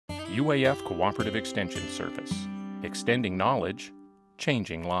UAF Cooperative Extension Service. Extending knowledge,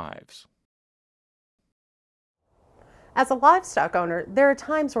 changing lives. As a livestock owner, there are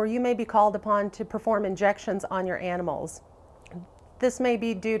times where you may be called upon to perform injections on your animals. This may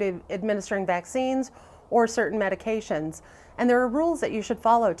be due to administering vaccines or certain medications, and there are rules that you should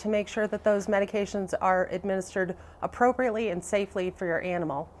follow to make sure that those medications are administered appropriately and safely for your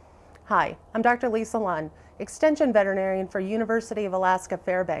animal. Hi, I'm Dr. Lisa Lunn, Extension Veterinarian for University of Alaska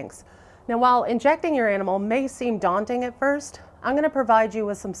Fairbanks. Now, while injecting your animal may seem daunting at first, I'm going to provide you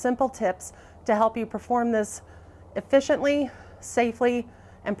with some simple tips to help you perform this efficiently, safely,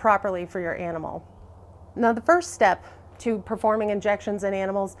 and properly for your animal. Now, the first step to performing injections in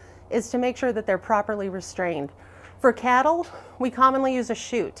animals is to make sure that they're properly restrained. For cattle, we commonly use a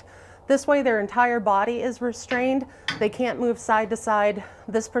chute. This way their entire body is restrained. They can't move side to side.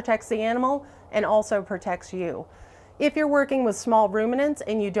 This protects the animal and also protects you. If you're working with small ruminants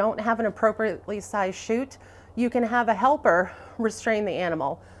and you don't have an appropriately sized chute, you can have a helper restrain the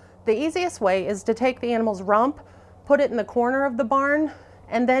animal. The easiest way is to take the animal's rump, put it in the corner of the barn,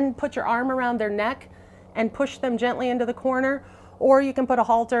 and then put your arm around their neck and push them gently into the corner, or you can put a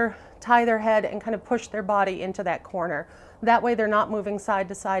halter, tie their head, and kind of push their body into that corner. That way they're not moving side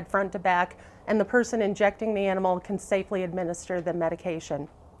to side, front to back, and the person injecting the animal can safely administer the medication.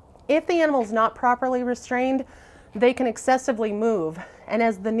 If the animal is not properly restrained, they can excessively move, and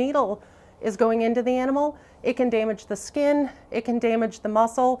as the needle is going into the animal, it can damage the skin, it can damage the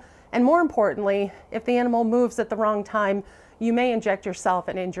muscle, and more importantly, if the animal moves at the wrong time, you may inject yourself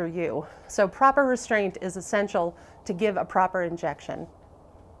and injure you. So proper restraint is essential to give a proper injection.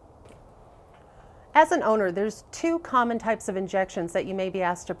 As an owner, there's two common types of injections that you may be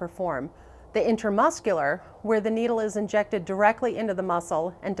asked to perform. The intramuscular, where the needle is injected directly into the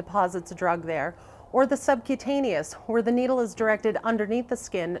muscle and deposits drug there, or the subcutaneous, where the needle is directed underneath the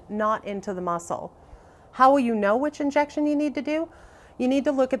skin, not into the muscle. How will you know which injection you need to do? You need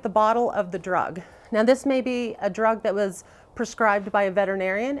to look at the bottle of the drug. Now, this may be a drug that was prescribed by a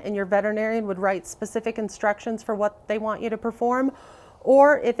veterinarian, and your veterinarian would write specific instructions for what they want you to perform.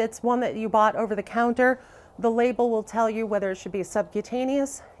 Or if it's one that you bought over the counter, the label will tell you whether it should be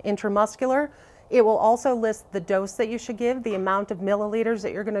subcutaneous, intramuscular. It will also list the dose that you should give, the amount of milliliters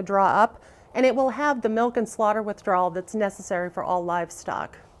that you're going to draw up, and it will have the milk and slaughter withdrawal that's necessary for all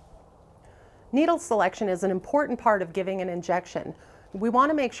livestock. Needle selection is an important part of giving an injection. We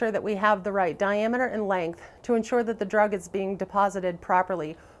want to make sure that we have the right diameter and length to ensure that the drug is being deposited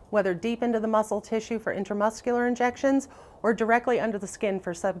properly, whether deep into the muscle tissue for intramuscular injections or directly under the skin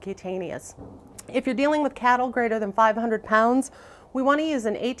for subcutaneous. If you're dealing with cattle greater than 500 pounds, we want to use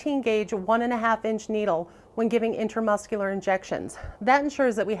an 18 gauge 1.5 inch needle when giving intramuscular injections. That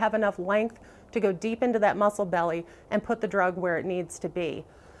ensures that we have enough length to go deep into that muscle belly and put the drug where it needs to be.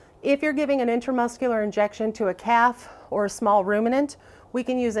 If you're giving an intramuscular injection to a calf or a small ruminant, we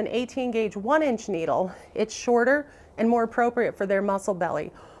can use an 18 gauge 1 inch needle. It's shorter and more appropriate for their muscle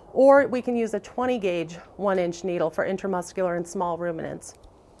belly. Or we can use a 20 gauge 1 inch needle for intramuscular and small ruminants.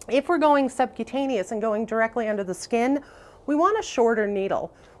 If we're going subcutaneous and going directly under the skin, we want a shorter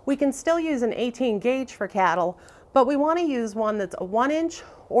needle. We can still use an 18 gauge for cattle, but we want to use one that's a 1 inch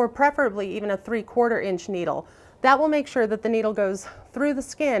or preferably even a 3/4 inch needle. That will make sure that the needle goes through the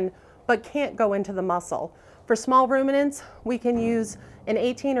skin but can't go into the muscle. For small ruminants, we can use an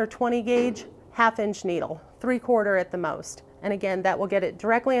 18 or 20 gauge 1/2 inch needle, 3/4 at the most. And again, that will get it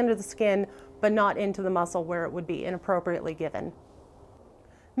directly under the skin but not into the muscle where it would be inappropriately given.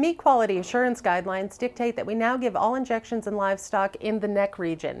 Meat quality assurance guidelines dictate that we now give all injections in livestock in the neck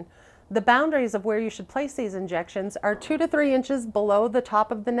region. The boundaries of where you should place these injections are 2 to 3 inches below the top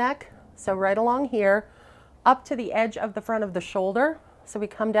of the neck, so right along here, up to the edge of the front of the shoulder. So we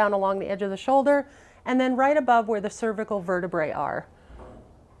come down along the edge of the shoulder, and then right above where the cervical vertebrae are.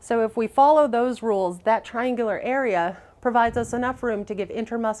 So if we follow those rules, that triangular area provides us enough room to give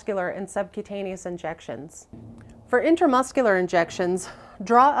intramuscular and subcutaneous injections. For intramuscular injections,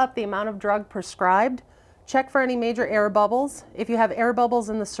 draw up the amount of drug prescribed. Check for any major air bubbles. If you have air bubbles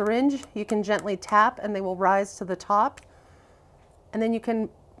in the syringe, you can gently tap and they will rise to the top. And then you can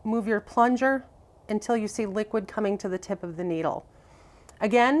move your plunger until you see liquid coming to the tip of the needle.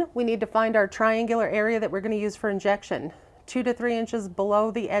 Again, we need to find our triangular area that we're going to use for injection. 2 to 3 inches below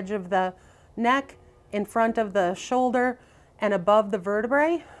the edge of the neck, in front of the shoulder, and above the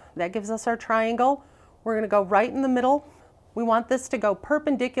vertebrae. That gives us our triangle. We're going to go right in the middle. We want this to go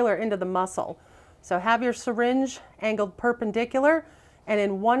perpendicular into the muscle. So have your syringe angled perpendicular, and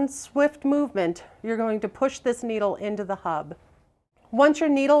in one swift movement, you're going to push this needle into the hub. Once your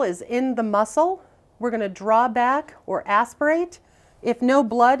needle is in the muscle, we're going to draw back or aspirate If no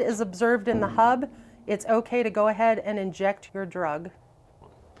blood is observed in the hub, it's okay to go ahead and inject your drug.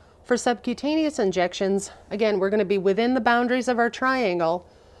 For subcutaneous injections, again, we're going to be within the boundaries of our triangle,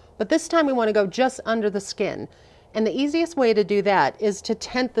 but this time we want to go just under the skin. And the easiest way to do that is to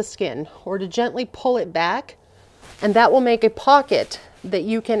tent the skin or to gently pull it back, and that will make a pocket that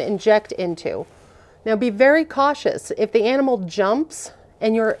you can inject into. Now be very cautious. If the animal jumps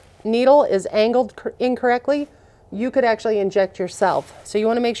and your needle is angled incorrectly, you could actually inject yourself. So you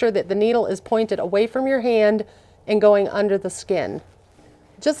want to make sure that the needle is pointed away from your hand and going under the skin.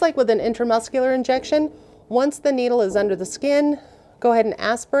 Just like with an intramuscular injection, once the needle is under the skin, go ahead and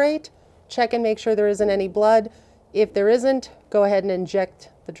aspirate, check and make sure there isn't any blood. If there isn't, go ahead and inject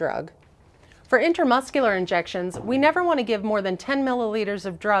the drug. For intramuscular injections, we never want to give more than 10 milliliters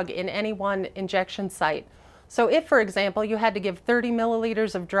of drug in any one injection site. So if, for example, you had to give 30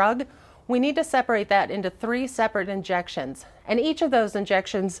 milliliters of drug, we need to separate that into 3 separate injections. And each of those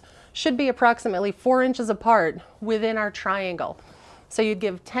injections should be approximately 4 inches apart within our triangle. So you'd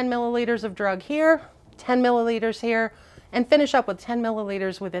give 10 milliliters of drug here, 10 milliliters here, and finish up with 10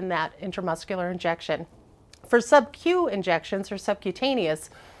 milliliters within that intramuscular injection. For sub-Q injections or subcutaneous,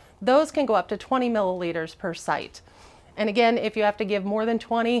 those can go up to 20 milliliters per site. And again, if you have to give more than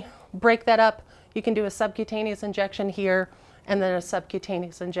 20, break that up. You can do a subcutaneous injection here and then a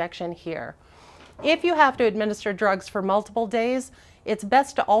subcutaneous injection here. If you have to administer drugs for multiple days, it's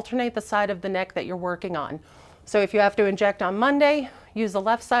best to alternate the side of the neck that you're working on. So if you have to inject on Monday, use the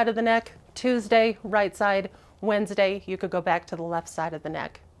left side of the neck. Tuesday, right side. Wednesday, you could go back to the left side of the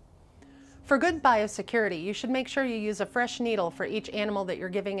neck. For good biosecurity, you should make sure you use a fresh needle for each animal that you're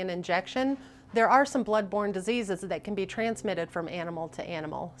giving an injection. There are some blood-borne diseases that can be transmitted from animal to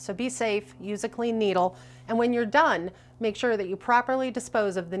animal. So be safe, use a clean needle, and when you're done, make sure that you properly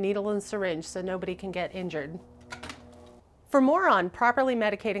dispose of the needle and syringe so nobody can get injured. For more on properly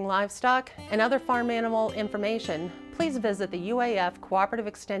medicating livestock and other farm animal information, please visit the UAF Cooperative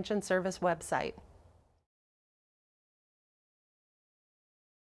Extension Service website.